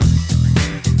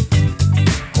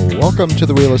Welcome to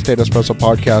the Real Estate Espresso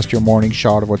Podcast, your morning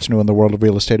shot of what's new in the world of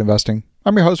real estate investing.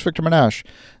 I'm your host, Victor Menashe.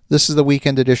 This is the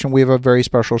weekend edition. We have a very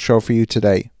special show for you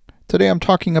today. Today I'm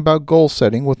talking about goal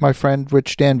setting with my friend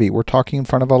Rich Danby. We're talking in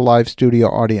front of a live studio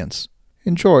audience.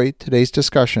 Enjoy today's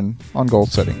discussion on goal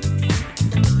setting.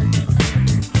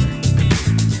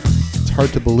 It's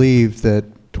hard to believe that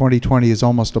 2020 is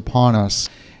almost upon us.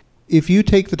 If you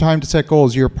take the time to set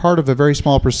goals, you're part of a very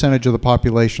small percentage of the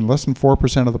population. Less than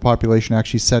 4% of the population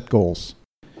actually set goals.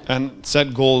 And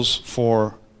set goals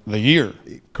for the year.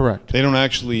 Correct. They don't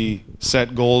actually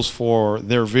set goals for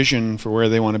their vision for where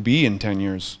they want to be in 10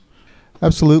 years.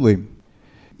 Absolutely.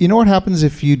 You know what happens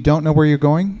if you don't know where you're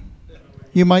going?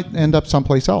 You might end up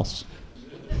someplace else.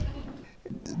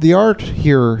 The art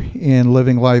here in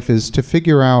living life is to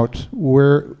figure out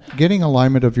where getting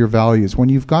alignment of your values. When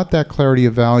you've got that clarity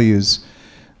of values,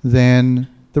 then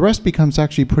the rest becomes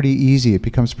actually pretty easy. It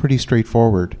becomes pretty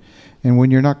straightforward. And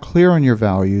when you're not clear on your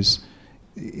values,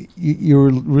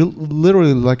 you're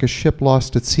literally like a ship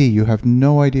lost at sea. You have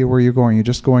no idea where you're going. You're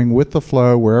just going with the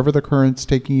flow, wherever the current's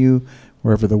taking you,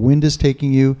 wherever the wind is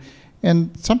taking you.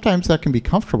 And sometimes that can be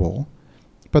comfortable.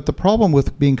 But the problem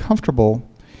with being comfortable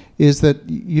is that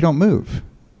you don't move.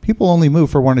 People only move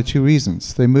for one of two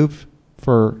reasons. They move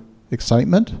for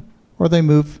excitement or they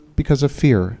move because of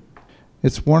fear.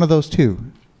 It's one of those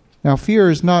two. Now, fear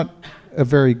is not a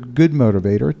very good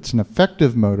motivator. It's an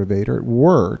effective motivator. It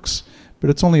works,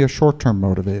 but it's only a short-term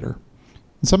motivator.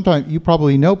 And sometimes you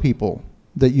probably know people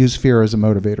that use fear as a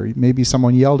motivator. Maybe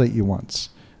someone yelled at you once.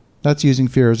 That's using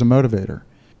fear as a motivator.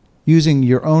 Using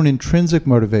your own intrinsic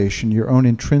motivation, your own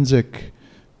intrinsic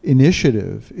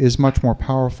initiative is much more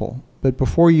powerful. But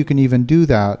before you can even do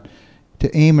that,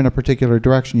 to aim in a particular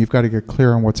direction, you've got to get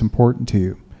clear on what's important to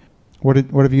you. What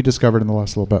have you discovered in the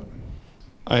last little bit?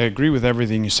 I agree with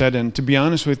everything you said. And to be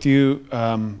honest with you,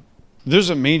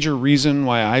 there's a major reason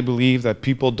why I believe that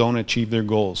people don't achieve their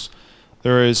goals.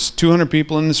 There is 200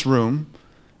 people in this room,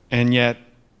 and yet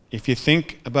if you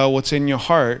think about what's in your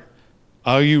heart,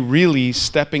 are you really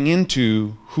stepping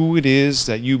into who it is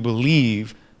that you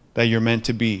believe that you're meant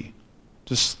to be?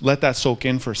 Just let that soak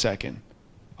in for a second.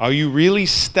 Are you really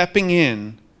stepping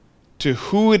in to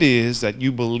who it is that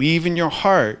you believe in your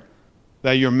heart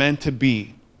that you're meant to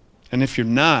be? And if you're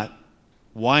not,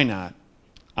 why not?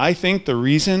 I think the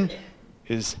reason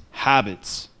is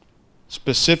habits,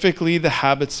 specifically the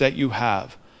habits that you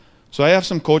have. So I have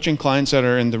some coaching clients that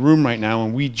are in the room right now,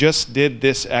 and we just did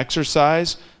this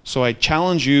exercise. So I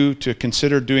challenge you to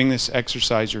consider doing this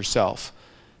exercise yourself.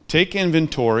 Take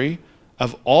inventory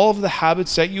of all of the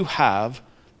habits that you have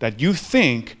that you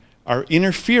think are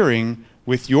interfering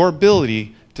with your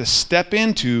ability to step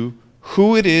into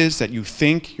who it is that you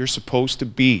think you're supposed to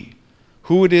be,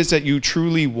 who it is that you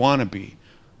truly want to be.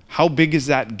 How big is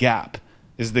that gap?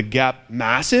 Is the gap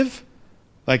massive?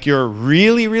 Like you're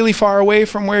really, really far away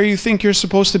from where you think you're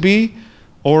supposed to be?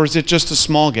 Or is it just a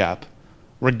small gap?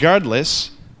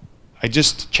 Regardless, I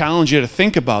just challenge you to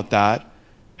think about that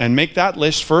and make that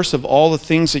list first of all the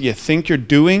things that you think you're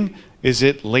doing. Is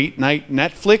it late night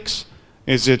Netflix?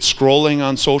 Is it scrolling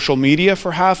on social media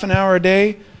for half an hour a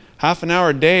day? Half an hour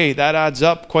a day, that adds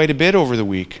up quite a bit over the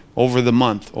week, over the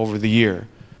month, over the year,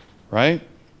 right?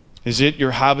 Is it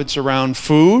your habits around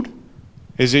food?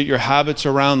 Is it your habits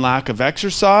around lack of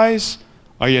exercise?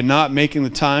 Are you not making the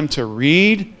time to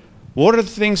read? What are the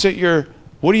things that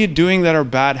what are you doing that are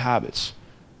bad habits?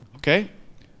 Okay?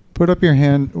 Put up your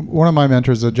hand. One of my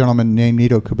mentors is a gentleman named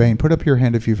Nito Kubain. Put up your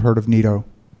hand if you've heard of Nito.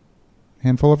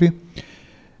 Handful of you?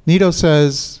 Nito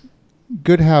says,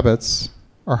 good habits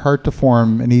are hard to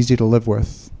form and easy to live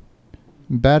with.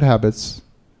 Bad habits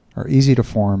are easy to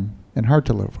form and hard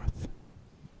to live with.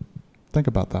 Think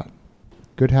about that.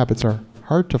 Good habits are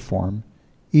hard to form,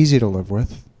 easy to live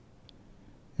with,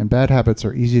 and bad habits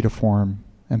are easy to form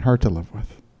and hard to live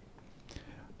with.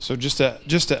 So just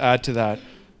to add to that,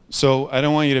 so I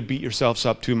don't want you to beat yourselves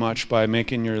up too much by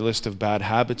making your list of bad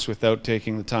habits without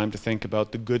taking the time to think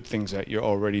about the good things that you're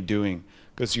already doing,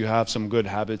 because you have some good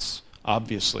habits,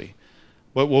 obviously.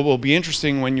 But what will be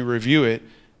interesting when you review it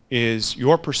is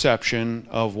your perception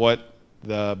of what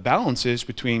the balance is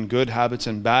between good habits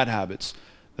and bad habits.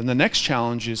 Then the next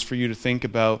challenge is for you to think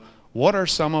about what are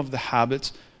some of the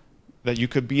habits that you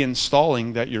could be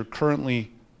installing that you're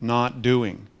currently not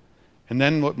doing. And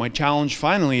then what my challenge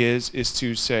finally is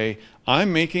to say,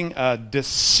 I'm making a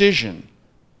decision.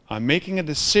 I'm making a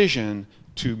decision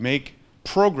to make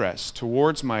progress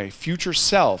towards my future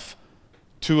self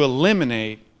to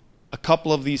eliminate a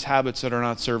couple of these habits that are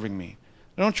not serving me.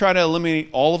 I don't try to eliminate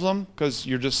all of them because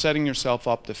you're just setting yourself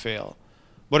up to fail.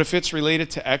 But if it's related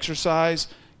to exercise,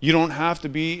 You don't have to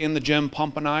be in the gym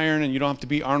pumping iron, and you don't have to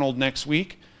be Arnold next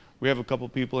week. We have a couple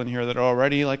people in here that are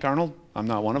already like Arnold. I'm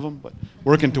not one of them, but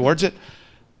working towards it.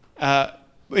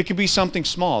 It could be something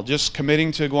small, just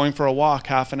committing to going for a walk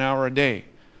half an hour a day.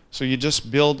 So you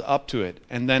just build up to it.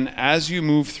 And then as you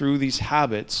move through these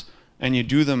habits and you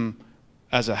do them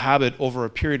as a habit over a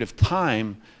period of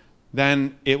time,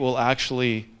 then it will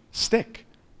actually stick.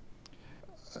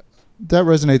 That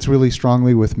resonates really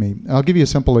strongly with me. I'll give you a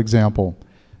simple example.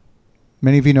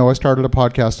 Many of you know I started a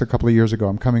podcast a couple of years ago.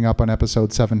 I'm coming up on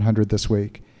episode 700 this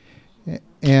week.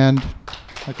 And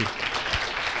thank you.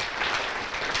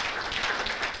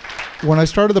 When I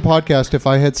started the podcast, if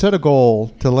I had set a goal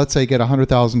to, let's say, get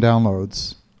 100,000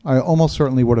 downloads, I almost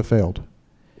certainly would have failed.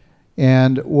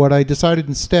 And what I decided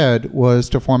instead was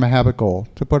to form a habit goal,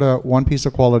 to put out one piece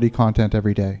of quality content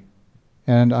every day.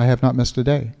 And I have not missed a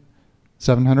day.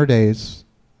 700 days,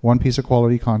 one piece of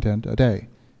quality content a day.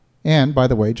 And, by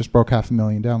the way, just broke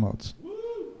 500,000 downloads.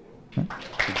 Okay.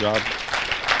 Good job.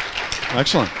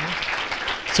 Excellent.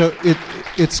 So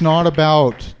it's not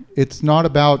about,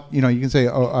 you know, you can say,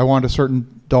 oh, I want a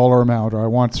certain dollar amount, or I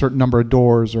want a certain number of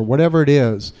doors, or whatever it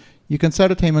is. You can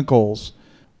set attainment goals,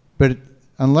 but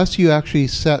unless you actually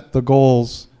set the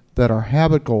goals that are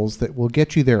habit goals that will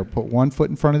get you there, put one foot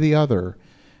in front of the other,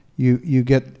 you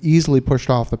get easily pushed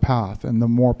off the path. And the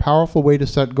more powerful way to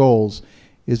set goals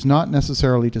is not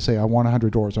necessarily to say, I want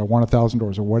 100 doors, or I want 1,000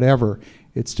 doors, or whatever.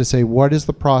 It's to say, what is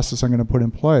the process I'm going to put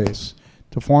in place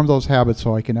to form those habits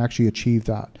so I can actually achieve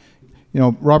that? You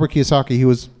know, Robert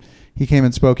Kiyosaki, he came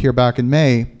and spoke here back in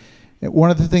May. One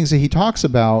of the things that he talks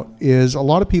about is a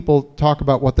lot of people talk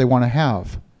about what they want to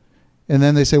have. And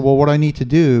then they say, well, what do I need to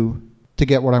do to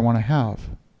get what I want to have?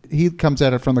 He comes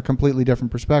at it from a completely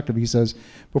different perspective. He says,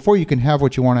 before you can have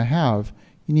what you want to have,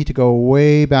 you need to go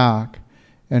way back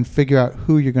and figure out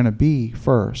who you're going to be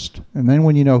first. And then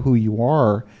when you know who you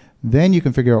are, then you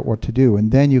can figure out what to do,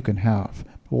 and then you can have.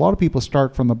 A lot of people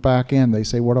start from the back end. They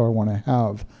say, what do I want to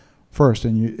have first?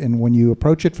 And when you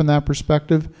approach it from that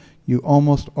perspective, you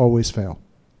almost always fail.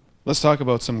 Let's talk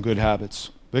about some good habits.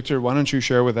 Victor, why don't you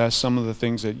share with us some of the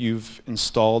things that you've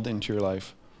installed into your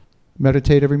life?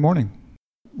 Meditate every morning.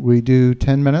 We do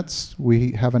 10 minutes.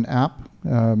 We have an app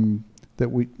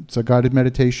it's a guided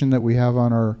meditation that we have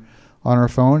on our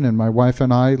phone, and my wife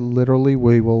and I we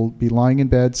will be lying in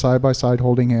bed side by side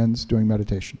holding hands doing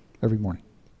meditation every morning.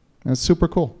 And it's super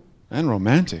cool. And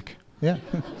romantic. Yeah.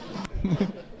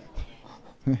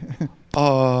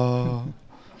 Oh,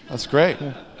 that's great. So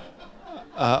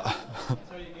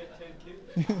you get 10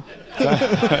 kids?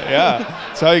 Yeah,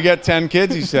 that's how you get 10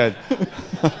 kids, he said.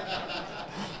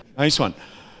 Nice one.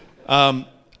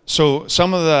 So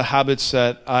some of the habits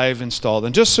that I've installed,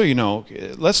 and just so you know,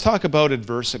 let's talk about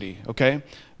adversity, okay?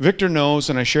 Victor knows,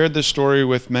 and I shared this story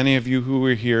with many of you who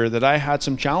were here, that I had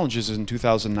some challenges in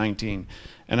 2019.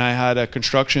 And I had a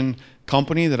construction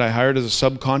company that I hired as a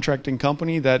subcontracting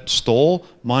company that stole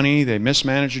money, they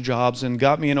mismanaged the jobs, and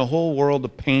got me in a whole world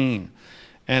of pain.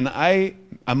 And I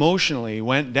emotionally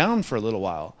went down for a little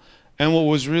while. And what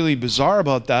was really bizarre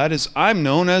about that is I'm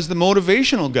known as the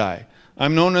motivational guy.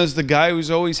 I'm known as the guy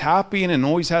who's always happy and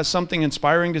always has something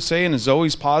inspiring to say and is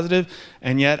always positive.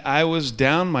 And yet I was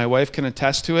down. My wife can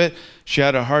attest to it. She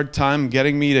had a hard time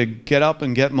getting me to get up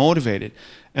and get motivated.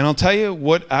 And I'll tell you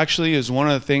what actually is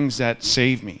one of the things that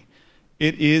saved me.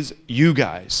 It is you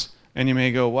guys. And you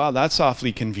may go, wow, that's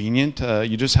awfully convenient.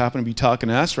 You just happen to be talking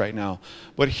to us right now.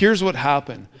 But here's what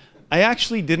happened. I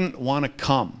actually didn't want to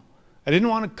come. I didn't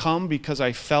want to come because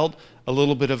I felt a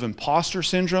little bit of imposter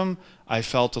syndrome. I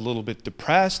felt a little bit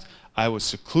depressed. I was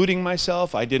secluding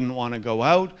myself. I didn't want to go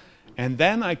out. And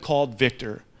then I called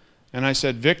Victor. And I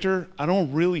said, Victor, I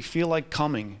don't really feel like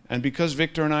coming. And because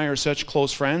Victor and I are such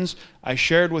close friends, I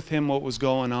shared with him what was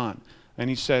going on. And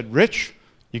he said, Rich,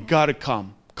 you got to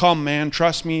come. Come, man,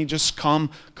 trust me, just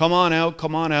come. Come on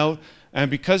out. And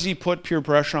because he put peer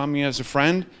pressure on me as a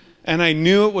friend, and I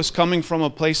knew it was coming from a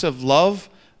place of love,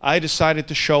 I decided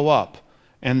to show up.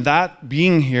 And that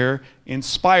being here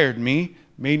inspired me,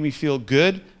 made me feel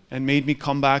good, and made me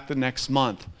come back the next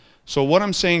month. So what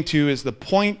I'm saying to you is the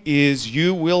point is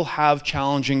you will have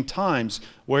challenging times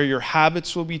where your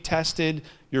habits will be tested,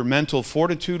 your mental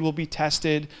fortitude will be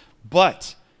tested,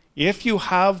 but if you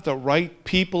have the right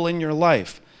people in your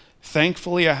life,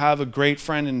 thankfully I have a great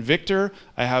friend in Victor,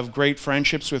 I have great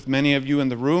friendships with many of you in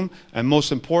the room, and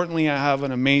most importantly I have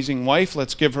an amazing wife.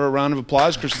 Let's give her a round of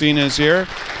applause. Christina is here.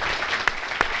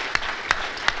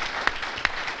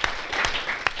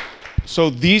 So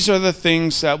these are the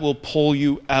things that will pull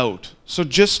you out. So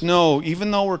just know, even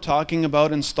though we're talking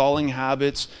about installing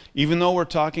habits, even though we're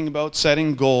talking about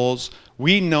setting goals,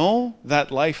 We know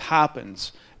that life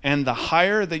happens. And the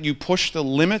higher that you push the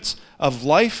limits of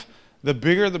life, the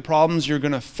bigger the problems you're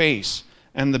going to face.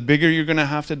 And the bigger you're going to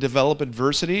have to develop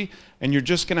adversity. And you're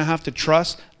just going to have to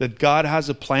trust that God has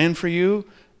a plan for you.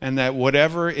 And that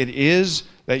whatever it is,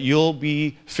 that you'll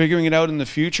be figuring it out in the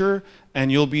future.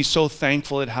 And you'll be so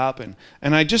thankful it happened.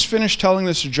 And I just finished telling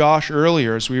this to Josh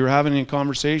earlier as we were having a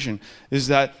conversation. Is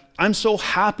that I'm so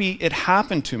happy it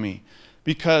happened to me.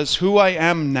 Because who I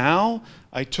am now,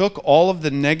 I took all of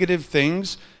the negative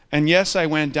things, and yes, I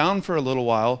went down for a little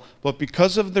while, but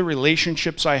because of the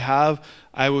relationships I have,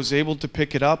 I was able to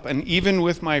pick it up. And even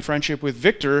with my friendship with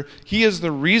Victor, he is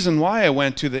the reason why I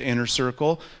went to the inner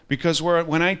circle, because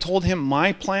when I told him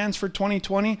my plans for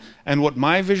 2020 and what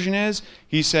my vision is,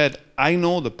 he said, I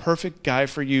know the perfect guy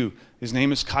for you. His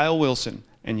name is Kyle Wilson,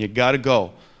 and you got to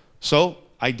go. So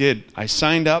I did. I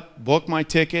signed up, booked my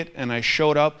ticket, and I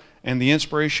showed up. And the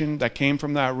inspiration that came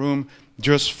from that room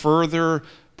just further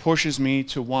pushes me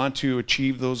to want to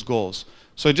achieve those goals.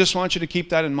 So I just want you to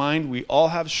keep that in mind. We all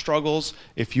have struggles.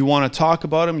 If you want to talk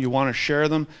about them, you want to share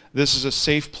them, this is a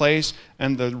safe place.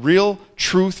 And the real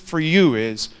truth for you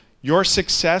is your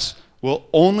success will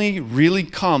only really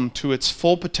come to its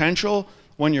full potential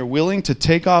when you're willing to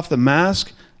take off the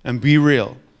mask and be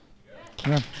real.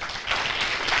 Yeah.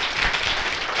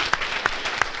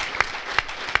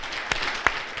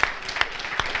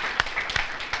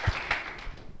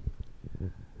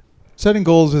 Setting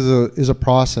goals is a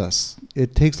process.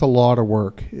 It takes a lot of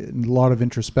work, a lot of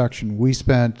introspection. We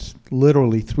spent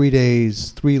literally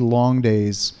 3 long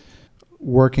days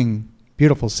working,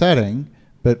 beautiful setting,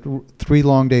 but 3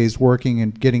 long days working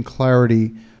and getting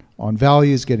clarity on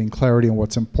values, getting clarity on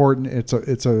what's important.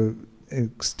 It's a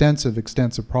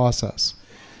extensive process.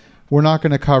 We're not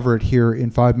going to cover it here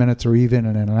in 5 minutes or even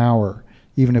in an hour,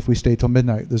 even if we stay till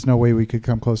midnight. There's no way we could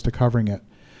come close to covering it.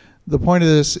 The point of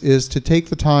this is to take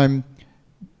the time,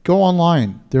 go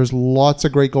online. There's lots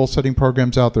of great goal-setting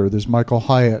programs out there. There's Michael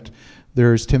Hyatt.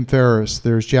 There's Tim Ferriss.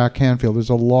 There's Jack Canfield.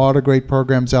 There's a lot of great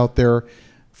programs out there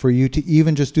for you to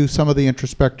even just do some of the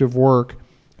introspective work.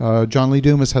 John Lee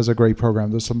Dumas has a great program.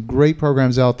 There's some great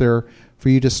programs out there for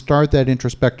you to start that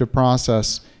introspective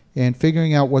process and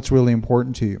figuring out what's really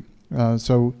important to you.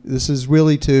 So this is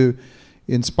really to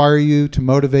inspire you, to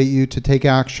motivate you, to take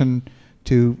action,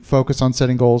 to focus on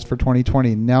setting goals for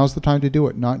 2020. Now's the time to do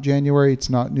it. Not January. It's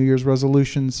not New Year's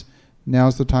resolutions.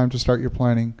 Now's the time to start your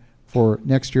planning for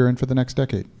next year and for the next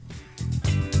decade.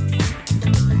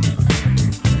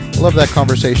 Love that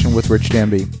conversation with Rich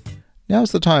Danby.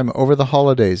 Now's the time over the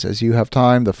holidays. As you have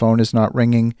time, the phone is not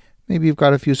ringing. Maybe you've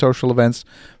got a few social events,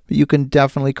 but you can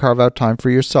definitely carve out time for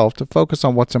yourself to focus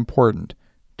on what's important.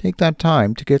 Take that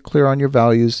time to get clear on your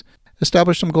values.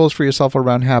 Establish some goals for yourself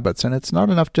around habits, and it's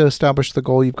not enough to establish the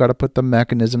goal. You've got to put the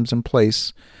mechanisms in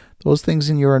place, those things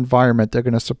in your environment that are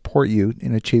going to support you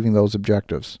in achieving those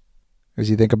objectives. As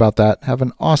you think about that, have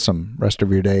an awesome rest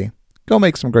of your day. Go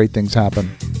make some great things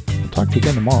happen. Talk to you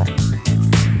again tomorrow.